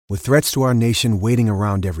With threats to our nation waiting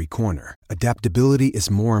around every corner, adaptability is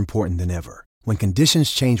more important than ever. When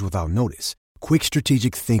conditions change without notice, quick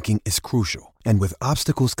strategic thinking is crucial. And with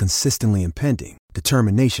obstacles consistently impending,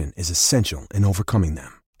 determination is essential in overcoming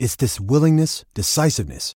them. It's this willingness,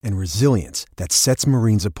 decisiveness, and resilience that sets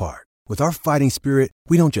Marines apart. With our fighting spirit,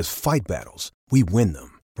 we don't just fight battles, we win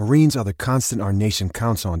them. Marines are the constant our nation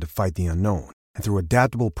counts on to fight the unknown. And through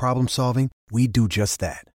adaptable problem solving, we do just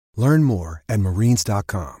that. Learn more at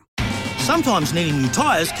marines.com. Sometimes needing new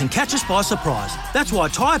tyres can catch us by surprise. That's why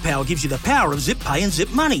Tyre Power gives you the power of Zip Pay and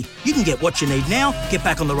Zip Money. You can get what you need now, get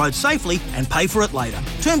back on the road safely and pay for it later.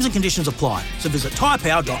 Terms and conditions apply. So visit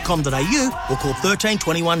tyrepower.com.au or call 13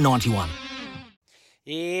 21 91.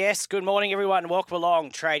 Yes, good morning everyone. Welcome along.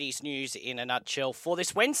 Tradies News in a nutshell for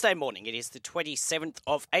this Wednesday morning. It is the 27th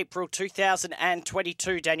of April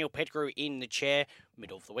 2022. Daniel Pettigrew in the chair.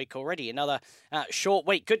 Middle of the week already. Another short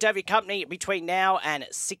week. Good to have your company between now and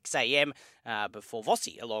 6 a.m. Before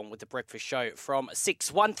Vossi, along with the breakfast show from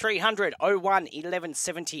 6. 1300 01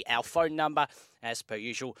 1170, our phone number as per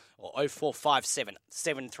usual, or 0457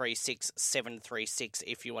 736 736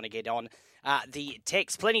 if you want to get on. The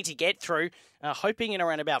text, plenty to get through. Hoping in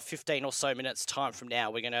around about 15 or so minutes time from now,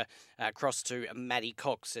 we're going to cross to Maddie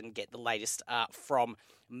Cox and get the latest from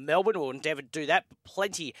Melbourne. We'll endeavour to do that.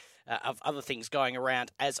 Plenty of other things going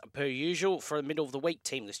around as per usual for the middle of the week.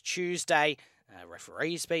 Teamless Tuesday.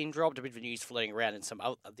 Referees being dropped, a bit of news floating around and some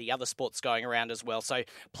of the other sports going around as well. So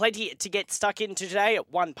plenty to get stuck into today at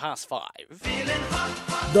 5:01.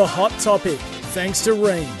 The hot topic, thanks to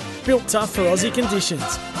Rheem. Built tough for Aussie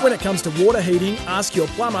conditions. When it comes to water heating, ask your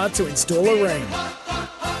plumber to install a Rheem.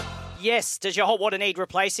 Yes, does your hot water need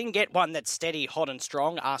replacing? Get one that's steady, hot and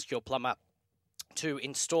strong. Ask your plumber to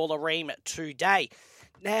install a Rheem today.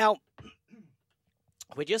 Now,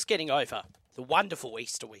 we're just getting over the wonderful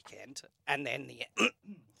Easter weekend, and then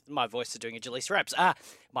my voice is doing a Jalise Raps.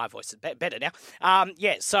 My voice is better now.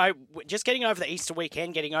 So we're just getting over the Easter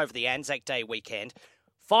weekend, getting over the Anzac Day weekend.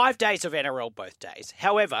 5 days of NRL both days.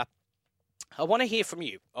 However, I want to hear from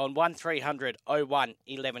you on 1300 01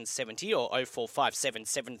 1170 or 0457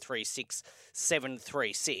 736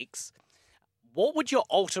 736. What would your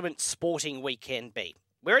ultimate sporting weekend be?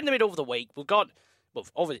 We're in the middle of the week. We've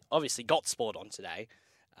obviously got sport on today,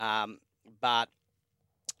 but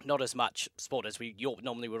not as much sport as we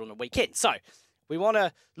normally would on the weekend. So we want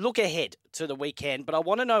to look ahead to the weekend, but I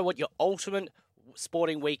want to know what your ultimate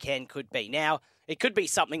sporting weekend could be. Now, it could be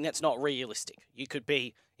something that's not realistic. You could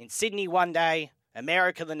be in Sydney one day,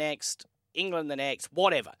 America the next, England the next,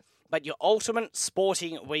 whatever. But your ultimate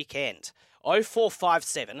sporting weekend,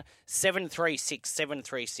 0457 736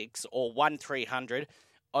 736 or 1300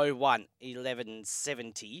 01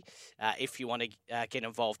 1170 if you want to get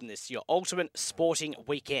involved in this. Your ultimate sporting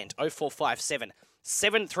weekend, 0457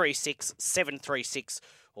 736 736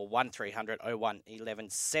 or 1300 01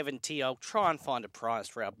 1170. I'll try and find a prize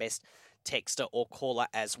for our best texter or caller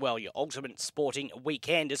as well. Your ultimate sporting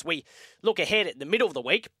weekend as we look ahead at the middle of the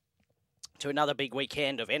week to another big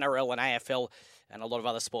weekend of NRL and AFL and a lot of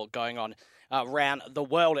other sport going on around the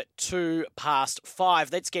world at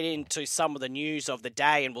 5:02. Let's get into some of the news of the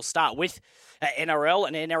day, and we'll start with NRL.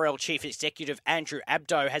 And NRL Chief Executive Andrew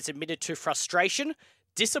Abdo has admitted to frustration,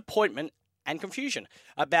 disappointment and confusion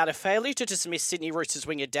about a failure to dismiss Sydney Roosters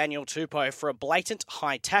winger Daniel Tupou for a blatant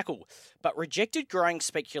high tackle, but rejected growing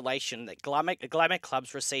speculation that glamour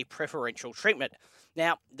clubs receive preferential treatment.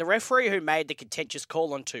 Now, the referee who made the contentious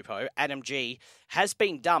call on Tupou, Adam G, has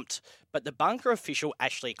been dumped, but the bunker official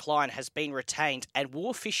Ashley Klein has been retained and will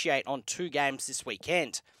officiate on 2 games this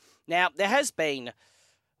weekend. Now, there has been,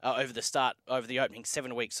 over the opening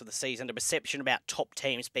 7 weeks of the season, a perception about top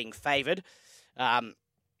teams being favoured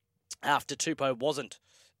after Tupou wasn't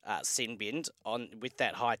sin-binned with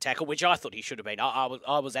that high tackle, which I thought he should have been. I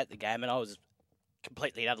was at the game and I was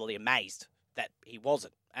completely and utterly amazed that he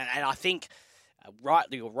wasn't. And I think,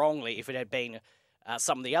 rightly or wrongly, if it had been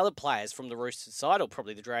some of the other players from the Roosters side, or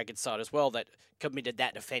probably the Dragons side as well, that committed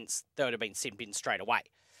that offence, they would have been sin-binned straight away.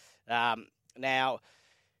 Now,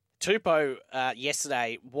 Tupou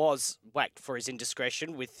yesterday was whacked for his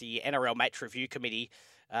indiscretion with the NRL Match Review Committee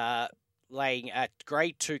laying a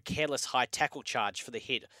Grade 2 careless high tackle charge for the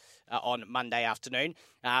hit on Monday afternoon.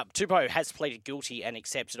 Tupou has pleaded guilty and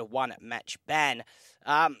accepted a 1-match ban.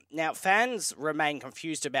 Now, fans remain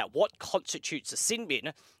confused about what constitutes a sin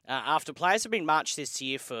bin after players have been marched this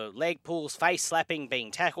year for leg pulls, face slapping, being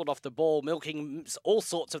tackled off the ball, milking, all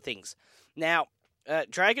sorts of things. Now,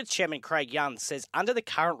 Dragons chairman Craig Young says under the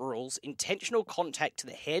current rules, intentional contact to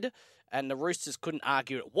the head, and the Roosters couldn't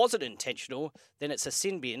argue it wasn't intentional, then it's a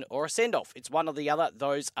sin bin or a send-off. It's one or the other.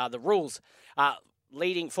 Those are the rules.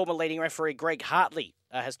 former leading referee Greg Hartley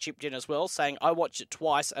has chipped in as well, saying, I watched it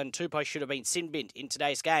twice and Tupou should have been sin-binned in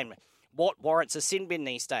today's game. What warrants a sin bin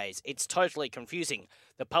these days? It's totally confusing.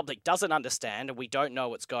 The public doesn't understand and we don't know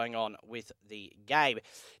what's going on with the game.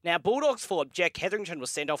 Now, Bulldogs forward Jack Hetherington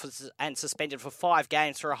was sent off and suspended for 5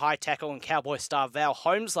 games for a high tackle on Cowboy star Val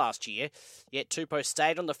Holmes last year, yet Tupou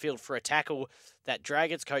stayed on the field for a tackle that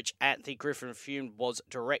Dragons coach Anthony Griffin fumed was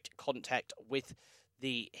direct contact with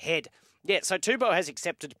the head. Yeah, so Tupou has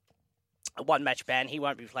accepted a 1-match ban. He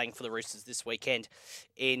won't be playing for the Roosters this weekend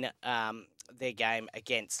in their game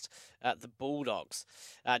against the Bulldogs.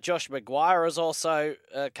 Josh Maguire has also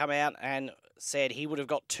come out and said he would have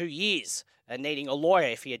got 2 years needing a lawyer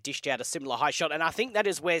if he had dished out a similar high shot. And I think that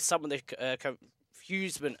is where some of the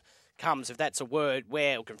confusion comes, if that's a word,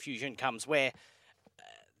 or confusion comes, where,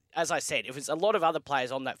 as I said, if it's a lot of other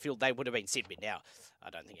players on that field, they would have been sin bin. Now, I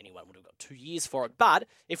don't think anyone would have got 2 years for it. But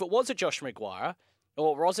if it was a Josh Maguire,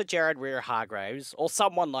 or was it Jared Weir-Hargraves, or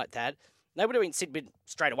someone like that, they would have been sin bin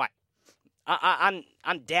straight away.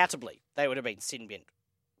 Undoubtedly, they would have been sin bin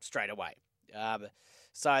straight away.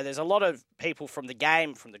 So there's a lot of people from the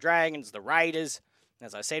game, from the Dragons, the Raiders,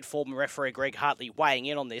 as I said, former referee Greg Hartley weighing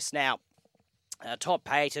in on this. Now, Todd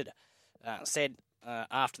Payton said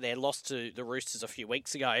after their loss to the Roosters a few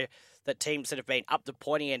weeks ago that teams that have been up the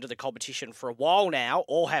pointy end of the competition for a while now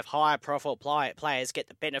or have higher profile players get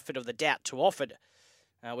the benefit of the doubt too often,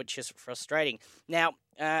 which is frustrating. Now,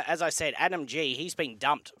 as I said, Adam G, he's been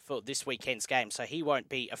dumped for this weekend's game, so he won't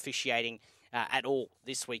be officiating at all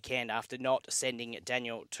this weekend after not sending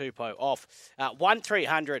Daniel Tupou off.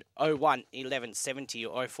 1300 01 1170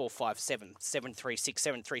 or 0457 736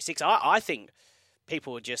 736. I think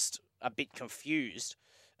people are just a bit confused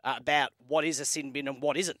about what is a sin bin and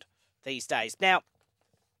what isn't these days. Now,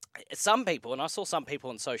 some people, and I saw some people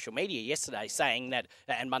on social media yesterday saying that,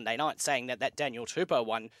 and Monday night, saying that Daniel Tupou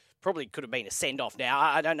one probably could have been a send-off. Now,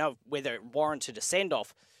 I don't know whether it warranted a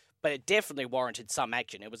send-off, but it definitely warranted some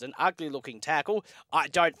action. It was an ugly-looking tackle. I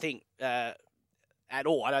don't think at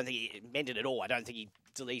all. I don't think he meant it at all. I don't think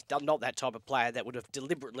he's not that type of player that would have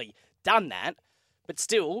deliberately done that. But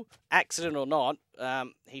still, accident or not,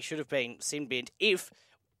 he should have been sin-binned if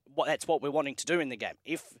that's what we're wanting to do in the game.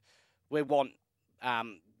 If we want...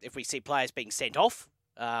 if we see players being sent off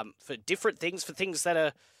for different things, for things that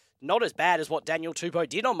are not as bad as what Daniel Tupou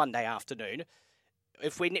did on Monday afternoon,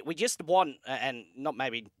 if we just want, and not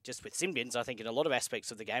maybe just with sin bins, I think in a lot of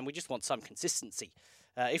aspects of the game, we just want some consistency.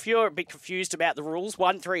 If you're a bit confused about the rules,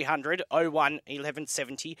 1300 01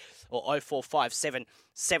 1170 or 0457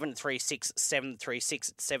 736 736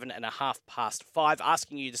 at 5:07,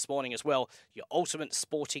 asking you this morning as well, your ultimate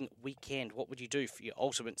sporting weekend. What would you do for your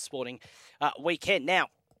ultimate sporting weekend? Now,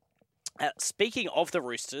 speaking of the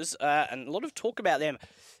Roosters, and a lot of talk about them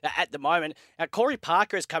at the moment, Corey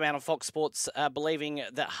Parker has come out on Fox Sports believing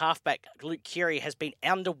that halfback Luke Keary has been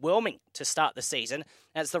underwhelming to start the season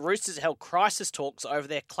as the Roosters held crisis talks over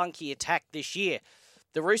their clunky attack this year.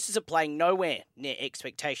 The Roosters are playing nowhere near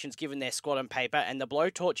expectations given their squad on paper, and the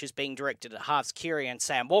blowtorch is being directed at halves Keary and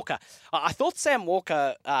Sam Walker. I thought Sam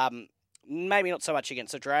Walker, maybe not so much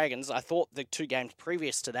against the Dragons, I thought the 2 games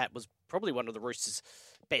previous to that was probably one of the Roosters'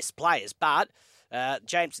 best players, but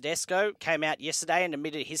James Tedesco came out yesterday and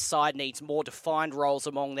admitted his side needs more defined roles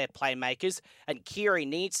among their playmakers, and Keary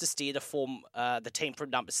needs to steer the team from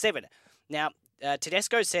number 7. Now,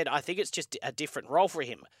 Tedesco said, I think it's just a different role for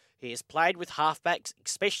him. He has played with halfbacks,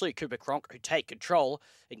 especially Cooper Cronk, who take control,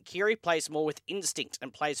 and Keary plays more with instinct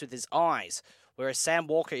and plays with his eyes, whereas Sam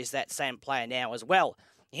Walker is that same player now as well.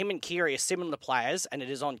 Him and Keary are similar players, and it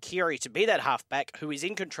is on Keary to be that halfback who is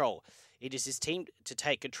in control. It is his team to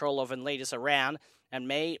take control of and lead us around, and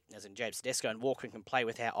me, as in James Tedesco and Walker, can play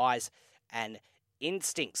with our eyes and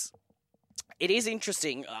instincts. It is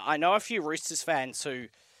interesting. I know a few Roosters fans who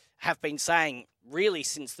have been saying, really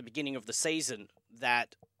since the beginning of the season,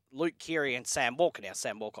 that Luke Keary and Sam Walker, now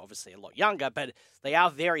Sam Walker obviously a lot younger, but they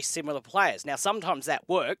are very similar players. Now, sometimes that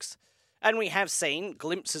works, and we have seen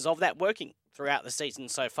glimpses of that working throughout the season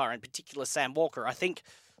so far, in particular Sam Walker. I think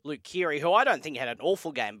Luke Keary, who I don't think had an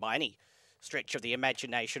awful game by any stretch of the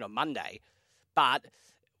imagination on Monday, but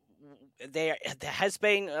there has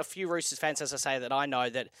been a few Roosters fans, as I say, that I know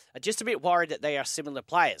that are just a bit worried that they are similar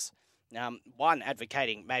players. One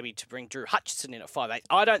advocating maybe to bring Drew Hutchison in at 5'8".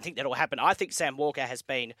 I don't think that'll happen. I think Sam Walker has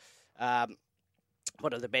been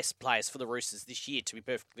one of the best players for the Roosters this year, to be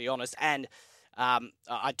perfectly honest, and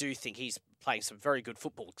I do think he's playing some very good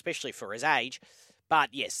football, especially for his age. But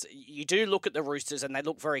yes, you do look at the Roosters and they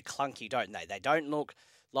look very clunky, don't they? They don't look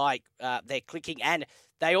like they're clicking, and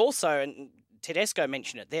they also, and Tedesco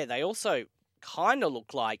mentioned it there, they also kind of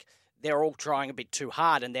look like they're all trying a bit too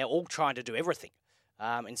hard and they're all trying to do everything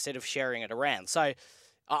instead of sharing it around. So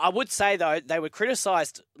I would say, though, they were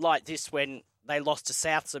criticised like this when they lost to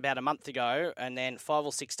Souths about a month ago, and then 5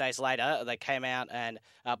 or 6 days later, they came out and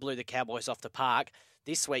blew the Cowboys off the park.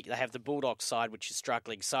 This week, they have the Bulldogs side, which is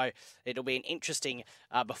struggling. So it'll be an interesting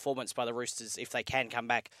performance by the Roosters if they can come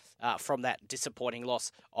back from that disappointing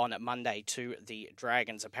loss on Monday to the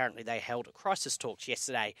Dragons. Apparently, they held crisis talks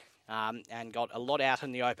yesterday and got a lot out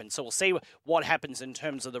in the open. So we'll see what happens in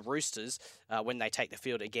terms of the Roosters when they take the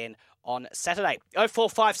field again on Saturday.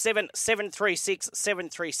 0457 736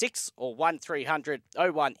 736 or 1300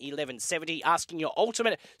 01 1170, asking your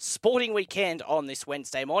ultimate sporting weekend on this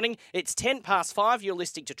Wednesday morning. It's 5:10. You're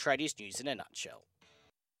listening to Tradies News in a nutshell.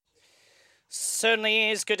 Certainly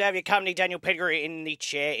is. Good to have your company. Daniel Pettigrew in the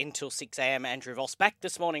chair until 6 a.m. Andrew Voss back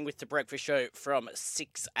this morning with the breakfast show from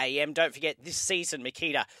 6 a.m. Don't forget, this season,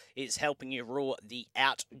 Makita is helping you rule the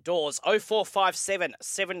outdoors. 0457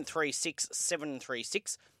 736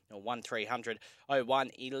 736 or 1300 01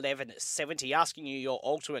 1170, asking you your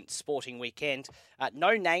ultimate sporting weekend.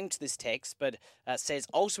 No name to this text, but says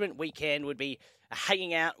ultimate weekend would be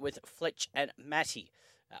hanging out with Fletch and Matty.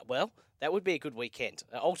 Well, that would be a good weekend.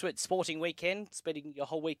 Ultimate sporting weekend, spending your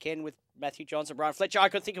whole weekend with Matthew Johnson, Brian Fletcher. I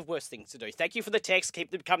could think of worse things to do. Thank you for the text.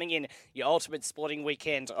 Keep them coming in. Your ultimate sporting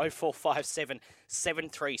weekend, 0457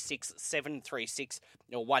 736 736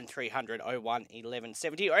 or 1300 01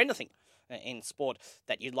 1170, or anything in sport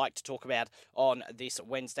that you'd like to talk about on this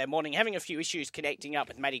Wednesday morning. Having a few issues connecting up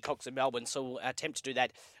with Matty Cox in Melbourne, so we'll attempt to do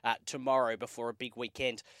that tomorrow before a big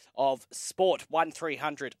weekend of sport.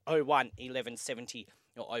 1300 01 1170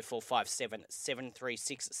 or 0457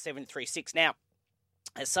 736 736. Now,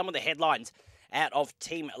 as some of the headlines out of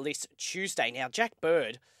Team List Tuesday. Now, Jack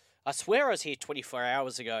Bird, I swear I was here 24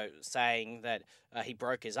 hours ago saying that he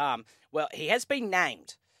broke his arm. Well, he has been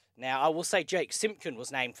named. Now, I will say Jake Simpkin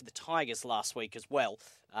was named for the Tigers last week as well.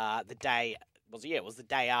 It was the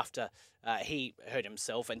day after he hurt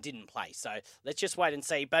himself and didn't play. So let's just wait and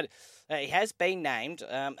see. But he has been named.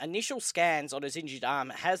 Initial scans on his injured arm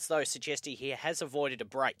has, though, suggested he has avoided a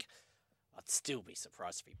break. I'd still be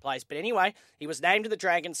surprised if he plays. But anyway, he was named to the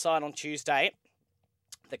Dragons side on Tuesday.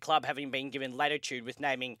 The club having been given latitude with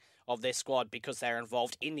naming of their squad because they're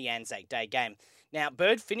involved in the Anzac Day game. Now,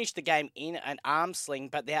 Bird finished the game in an arm sling,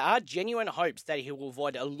 but there are genuine hopes that he will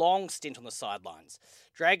avoid a long stint on the sidelines.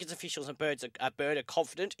 Dragons officials and Bird are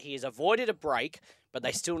confident he has avoided a break, but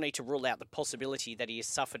they still need to rule out the possibility that he has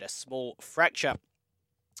suffered a small fracture.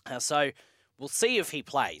 So we'll see if he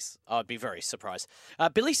plays. I'd be very surprised.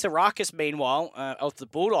 Billy Sarakis, meanwhile, of the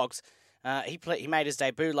Bulldogs, he made his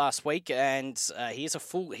debut last week, and his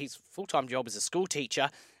full-time job as a school teacher.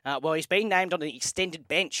 He's been named on an extended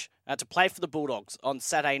bench to play for the Bulldogs on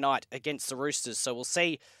Saturday night against the Roosters. So we'll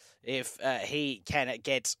see if he can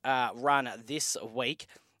get run this week.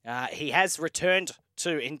 He has returned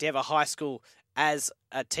to Endeavour High School as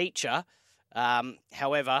a teacher.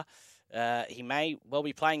 However, he may well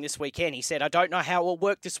be playing this weekend. He said, "I don't know how it will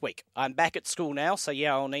work this week. I'm back at school now, so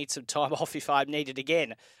yeah, I'll need some time off if I need it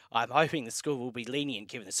again. I'm hoping the school will be lenient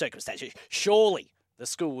given the circumstances." Surely the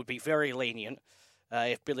school would be very lenient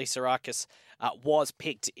if Billy Sarakis was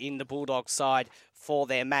picked in the Bulldogs side for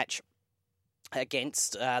their match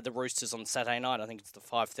against the Roosters on Saturday night. I think it's the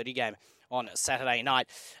 5:30 game on Saturday night.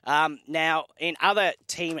 Now, in other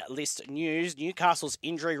team list news, Newcastle's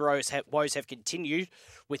injury woes have continued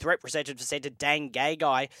with representative centre Dan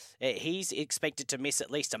Gagai. He's expected to miss at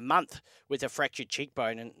least a month with a fractured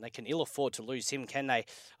cheekbone, and they can ill afford to lose him, can they?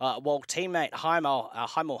 While teammate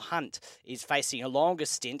Heimel Hunt is facing a longer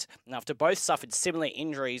stint after both suffered similar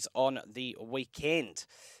injuries on the weekend.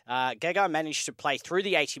 Gagai managed to play through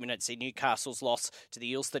the 80 minutes in Newcastle's loss to the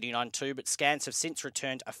Eels 39-2, but scans have since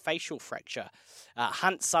returned a facial fracture.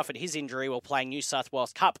 Hunt suffered his injury while playing New South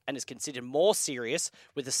Wales Cup and is considered more serious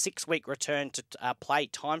with a 6-week return to play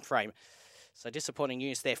timeframe. So disappointing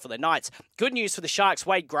news there for the Knights. Good news for the Sharks.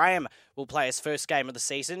 Wade Graham will play his first game of the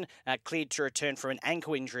season, cleared to return from an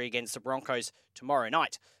ankle injury against the Broncos tomorrow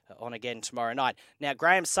night. Now,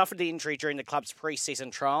 Graham suffered the injury during the club's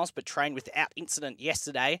pre-season trials, but trained without incident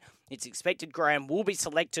yesterday. It's expected Graham will be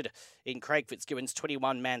selected in Craig Fitzgibbon's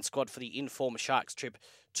 21-man squad for the informed Sharks trip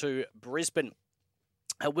to Brisbane.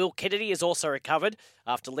 Will Kennedy has also recovered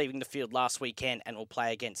after leaving the field last weekend and will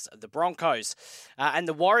play against the Broncos. And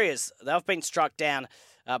the Warriors, they've been struck down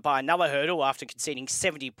by another hurdle after conceding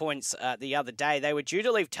 70 points the other day. They were due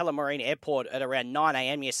to leave Tullamarine Airport at around 9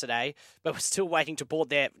 a.m. yesterday, but were still waiting to board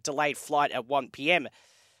their delayed flight at 1 p.m.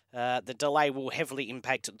 the delay will heavily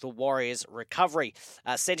impact the Warriors' recovery.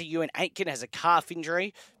 Centre Ewan Aitken has a calf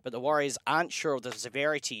injury, but the Warriors aren't sure of the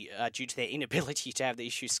severity due to their inability to have the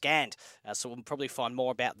issue scanned. So we'll probably find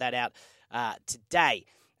more about that out today.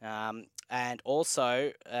 And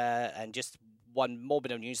also, and just one more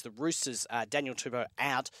bit of news, the Roosters, Daniel Tupou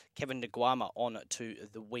out, Kevin Nguama on to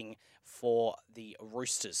the wing for the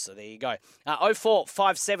Roosters. So there you go.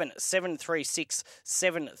 0457 736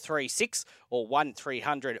 736 or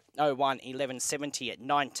 1300 01 1170 at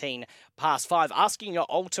 19 past 5. Asking your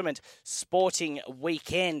ultimate sporting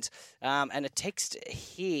weekend. And a text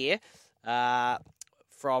here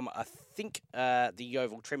from, I think, the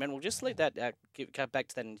Yeovil Trim. And we'll just let that go back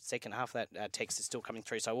to that in the second half. That text is still coming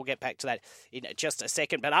through, so we'll get back to that in just a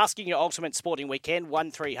second. But asking your ultimate sporting weekend,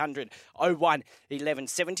 1300 01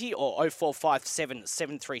 1170 or 0457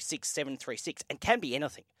 736 736. And can be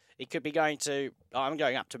anything. It could be I'm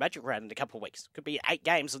going up to Magic Round in a couple of weeks. It could be 8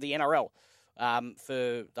 games of the NRL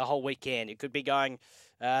for the whole weekend. It could be going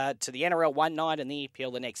to the NRL one night and the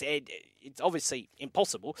EPL the next. It's obviously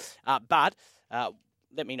impossible, but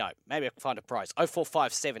let me know. Maybe I can find a prize.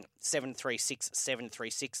 0457 736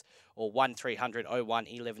 736 or 1300 01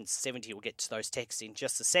 1170. We'll get to those texts in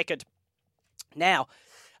just a second. Now,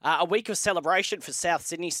 a week of celebration for South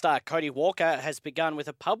Sydney star Cody Walker has begun with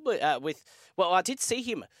I did see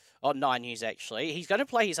him on 9 News, actually. He's going to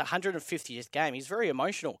play his 150th game. He's very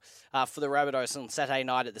emotional for the Rabbitohs on Saturday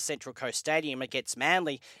night at the Central Coast Stadium against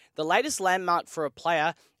Manly. The latest landmark for a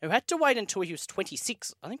player who had to wait until he was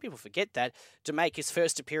 26, I think people forget that, to make his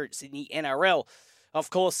first appearance in the NRL.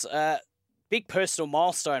 Of course, big personal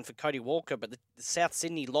milestone for Cody Walker, but the South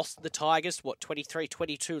Sydney lost the Tigers,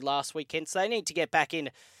 23-22 last weekend, so they need to get back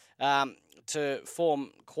in to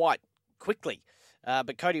form quite quickly.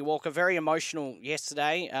 But Cody Walker, very emotional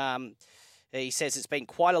yesterday. He says it's been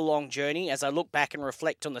quite a long journey. As I look back and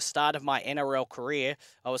reflect on the start of my NRL career,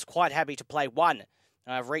 I was quite happy to play one.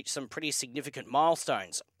 I've reached some pretty significant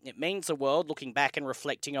milestones. It means the world looking back and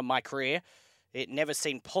reflecting on my career. It never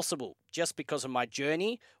seemed possible just because of my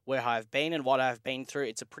journey, where I've been and what I've been through.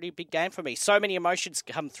 It's a pretty big game for me. So many emotions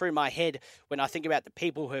come through my head when I think about the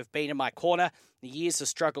people who have been in my corner. The years of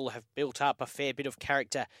struggle have built up a fair bit of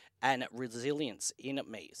character and resilience in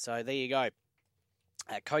me. So there you go.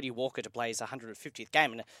 Cody Walker to play his 150th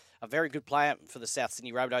game, and a very good player for the South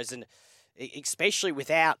Sydney Rabbitohs, and especially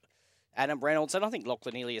without Adam Reynolds. And I think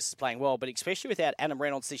Lachlan Ilias is playing well, but especially without Adam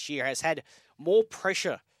Reynolds this year, has had more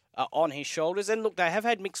pressure on his shoulders. And look, they have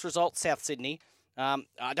had mixed results, South Sydney.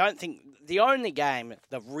 I don't think the only game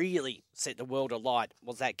that really set the world alight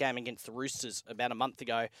was that game against the Roosters about a month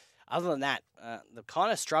ago. Other than that, they've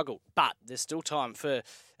kind of struggled, but there's still time for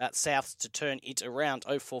Souths to turn it around.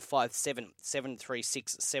 0457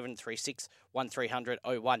 736 736 1300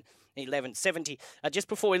 01 1170. Just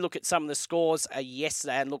before we look at some of the scores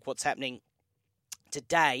yesterday and look what's happening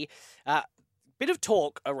today, bit of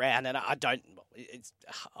talk around, and I'm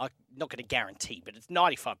not going to guarantee, but it's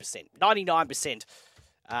 95%, 99%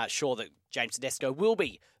 sure that James Tedesco will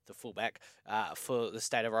be the fullback for the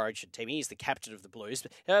State of Origin team. He is the captain of the Blues.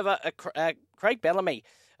 However, Craig Bellamy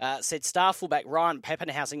said star fullback Ryan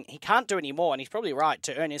Papenhuyzen, he can't do any more, and he's probably right,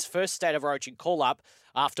 to earn his first State of Origin call-up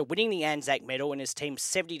after winning the Anzac medal in his team's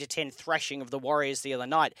 70-10 thrashing of the Warriors the other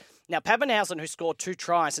night. Now, Papenhuyzen, who scored 2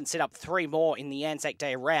 tries and set up 3 more in the Anzac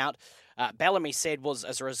Day rout, Bellamy said was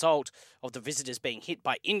as a result of the visitors being hit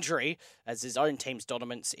by injury as his own team's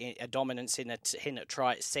dominance in a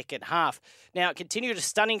try second half. Now, it continued a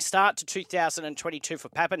stunning start to 2022 for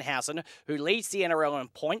Papenhuyzen, who leads the NRL in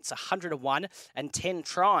points, 101 and 10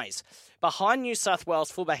 tries. Behind New South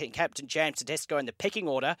Wales fullback and captain James Tedesco in the pecking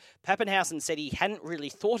order, Papenhuyzen said he hadn't really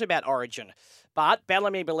thought about Origin, but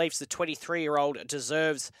Bellamy believes the 23-year-old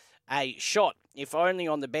deserves a shot, if only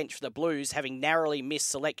on the bench for the Blues, having narrowly missed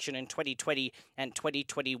selection in 2020 and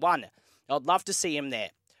 2021. I'd love to see him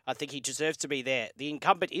there. I think he deserves to be there. The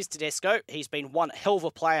incumbent is Tedesco. He's been one hell of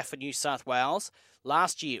a player for New South Wales.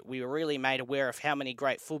 Last year, we were really made aware of how many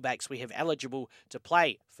great fullbacks we have eligible to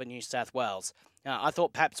play for New South Wales. I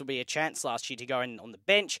thought Paps would be a chance last year to go in on the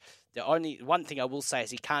bench. The only one thing I will say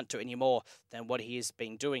is he can't do any more than what he has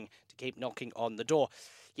been doing to keep knocking on the door.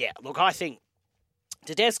 Yeah, look, I think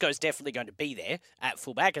Tedesco's definitely going to be there at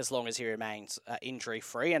fullback as long as he remains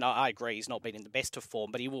injury-free, and I agree he's not been in the best of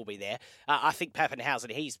form, but he will be there. I think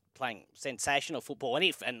Papenhuyzen, he's playing sensational football,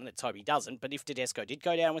 and let's hope he doesn't, but if Tedesco did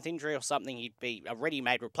go down with injury or something, he'd be a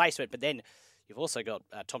ready-made replacement, but then you've also got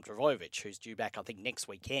Tom Trbojevic, who's due back, I think, next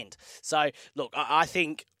weekend. So, look, I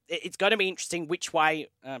think it's going to be interesting which way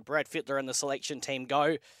Brad Fittler and the selection team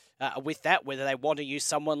go with that, whether they want to use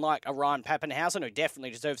someone like a Ryan Papenhuyzen, who definitely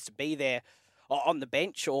deserves to be there on the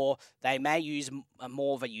bench, or they may use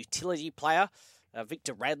more of a utility player.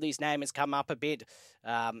 Victor Radley's name has come up a bit.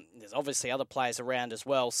 There's obviously other players around as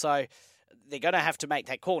well. So they're going to have to make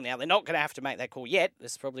that call. Now, they're not going to have to make that call yet.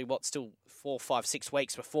 There's probably, still 4, 5, 6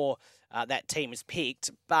 weeks before that team is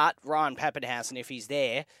picked. But Ryan Papenhuyzen, if he's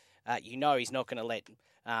there, he's not going to let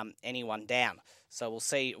anyone down. So we'll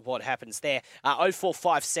see what happens there.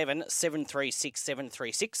 0457 736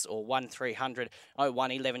 736 or 1300 01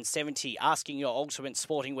 1170 asking your ultimate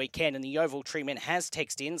sporting weekend. And the Oval Treatment has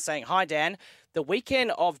texted in saying, "Hi Dan, the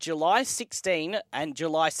weekend of July 16 and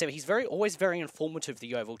July 7, he's always very informative,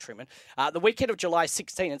 the Oval Treatment. The weekend of July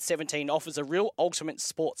 16 and 17 offers a real ultimate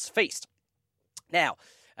sports feast. Now,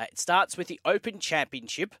 it starts with the Open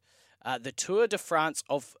Championship, the Tour de France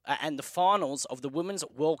and the finals of the Women's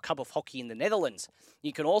World Cup of Hockey in the Netherlands.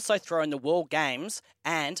 You can also throw in the World Games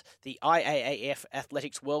and the IAAF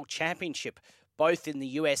Athletics World Championship, both in the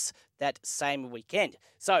US that same weekend."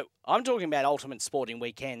 So I'm talking about ultimate sporting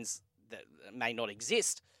weekends that may not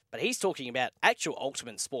exist, but he's talking about actual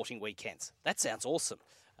ultimate sporting weekends. That sounds awesome.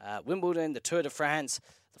 Wimbledon, the Tour de France,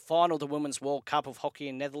 the final of the Women's World Cup of Hockey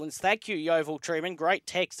in Netherlands. Thank you, Yeovil Truman. Great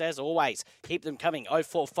text as always. Keep them coming.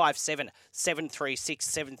 0457 736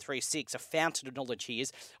 736. A fountain of knowledge he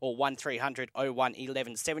is. Or 1300 01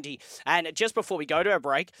 1170. And just before we go to a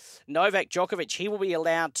break, Novak Djokovic, he will be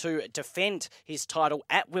allowed to defend his title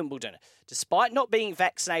at Wimbledon, despite not being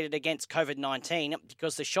vaccinated against COVID-19,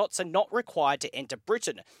 because the shots are not required to enter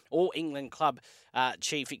Britain. All England club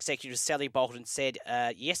Chief Executive Sally Bolton said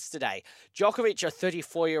yesterday. Djokovic,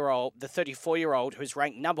 the 34-year-old who's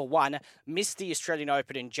ranked number 1, missed the Australian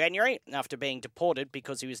Open in January after being deported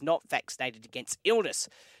because he was not vaccinated against illness.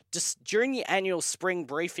 Just during the annual spring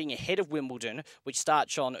briefing ahead of Wimbledon, which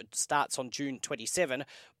starts on June 27,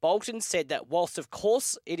 Bolton said that whilst of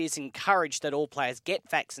course it is encouraged that all players get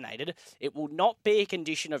vaccinated, it will not be a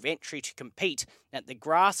condition of entry to compete at the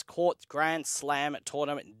Grass Court Grand Slam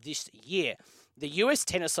tournament this year. The US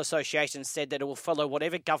Tennis Association said that it will follow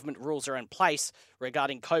whatever government rules are in place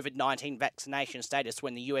regarding COVID-19 vaccination status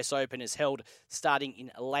when the US Open is held starting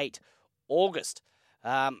in late August.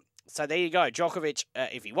 So there you go. Djokovic,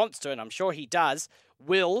 if he wants to, and I'm sure he does,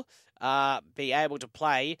 will be able to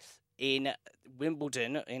play in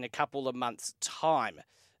Wimbledon in a couple of months' time.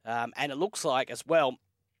 And it looks like, as well,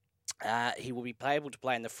 he will be able to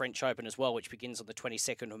play in the French Open as well, which begins on the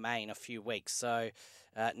 22nd of May in a few weeks. So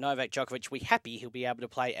Novak Djokovic, we're happy he'll be able to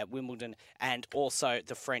play at Wimbledon and also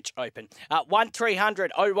the French Open.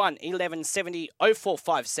 1300 01 1170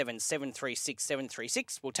 0457 736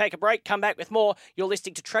 736. We'll take a break, come back with more. You're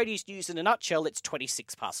listening to Tradies News in a Nutshell. It's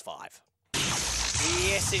 26 past 5.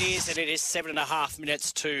 Yes, it is, and it is 7.5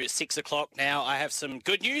 minutes to 6 o'clock now. I have some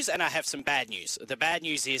good news and I have some bad news. The bad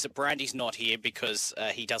news is that Brandy's not here because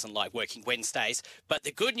he doesn't like working Wednesdays. But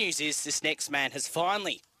the good news is this next man has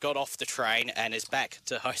finally got off the train and is back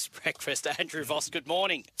to host breakfast. Andrew Voss, good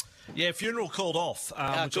morning. Yeah, funeral called off, which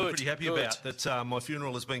I'm pretty happy about, that my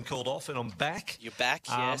funeral has been called off and I'm back. You're back,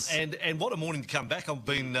 yes. And what a morning to come back. I've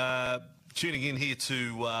been tuning in here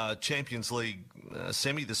to Champions League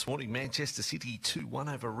semi this morning. Manchester City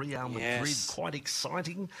 2-1 over Real Madrid. Yes. Quite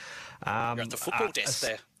exciting. You're at the football desk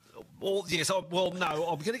there. I'm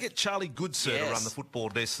going to get Charlie Goodsir to run the football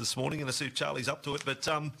desk this morning, and I see if Charlie's up to it. But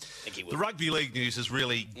the rugby league news has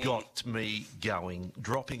really got me going.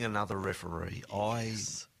 Dropping another referee.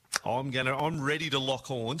 I'm ready to lock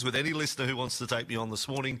horns with any listener who wants to take me on this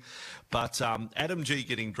morning. But Adam G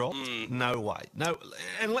getting dropped, no way. No,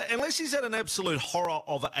 unless he's had an absolute horror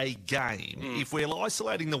of a game. If we're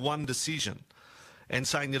isolating the one decision and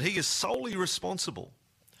saying that he is solely responsible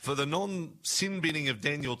for the non-sin binning of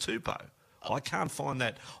Daniel Tupou, I can't find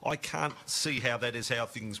that. I can't see how that is how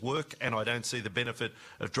things work, and I don't see the benefit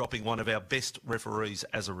of dropping one of our best referees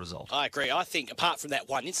as a result. I agree. I think apart from that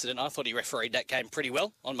one incident, I thought he refereed that game pretty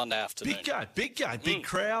well on Monday afternoon. Big game, big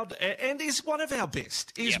crowd, and is one of our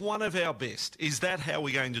best. One of our best. Is that how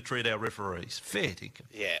we're going to treat our referees? Fair dinkum.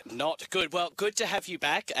 Yeah, not good. Well, good to have you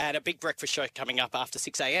back, and a big breakfast show coming up after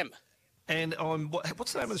 6 a.m. And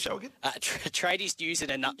what's the name of the show again? Tradies News in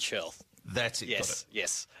a Nutshell. That's it.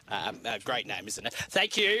 Yes. Great name, isn't it?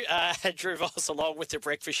 Thank you, Drew Voss, along with the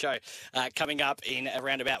breakfast show coming up in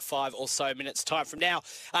around about 5 or so minutes' time from now.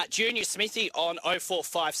 Junior Smithy on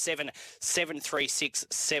 0457 736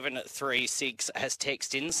 736 has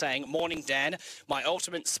texted in saying, "Morning, Dan. My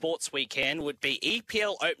ultimate sports weekend would be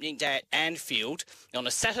EPL opening day at Anfield on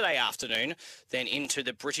a Saturday afternoon, then into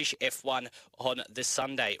the British F1 on the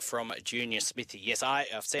Sunday," from Junior Smithy. Yes,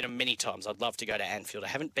 I've said it many times. I'd love to go to Anfield. I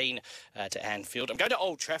haven't been to Anfield. I'm going to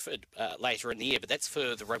Old Trafford later in the year, but that's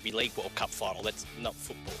for the Rugby League World Cup final. That's not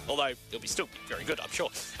football, although it'll be still very good, I'm sure.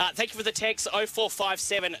 Thank you for the text,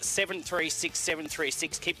 0457 736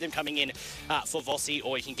 736. Keep them coming in for Vossi,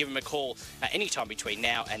 or you can give them a call anytime between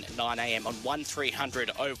now and 9 a.m. on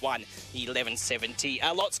 1300 01 1170.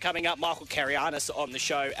 Lots coming up. Michael Carianis on the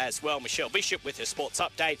show as well. Michelle Bishop with her sports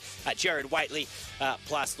update. Jared Waitley,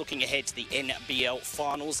 plus looking ahead to the NBL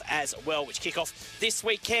finals as well, which kick off this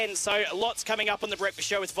weekend. So lots coming up on the Breakfast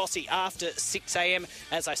Show with Vossi after 6 a.m.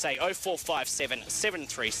 As I say, 0457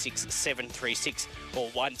 736 736 or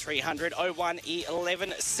 1300 01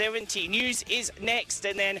 1170. News is next,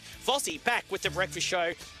 and then Vossi back with the Breakfast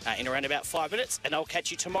Show in around about 5 minutes, and I'll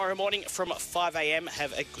catch you tomorrow morning from 5 a.m.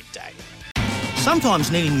 Have a good day.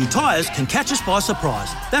 Sometimes needing new tyres can catch us by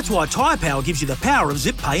surprise. That's why Tyre Power gives you the power of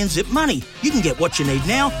Zip Pay and Zip Money. You can get what you need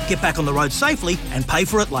now, get back on the road safely and pay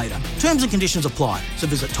for it later. Terms and conditions apply. So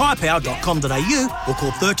visit tyrepower.com.au or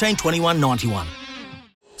call 13 21 91.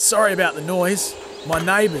 Sorry about the noise. My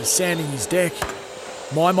neighbour's sanding his deck.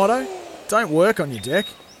 My motto? Don't work on your deck.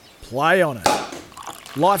 Play on it.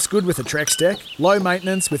 Life's good with a Trex deck. Low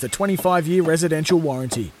maintenance with a 25-year residential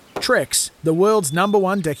warranty. Trex, the world's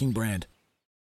 #1 decking brand.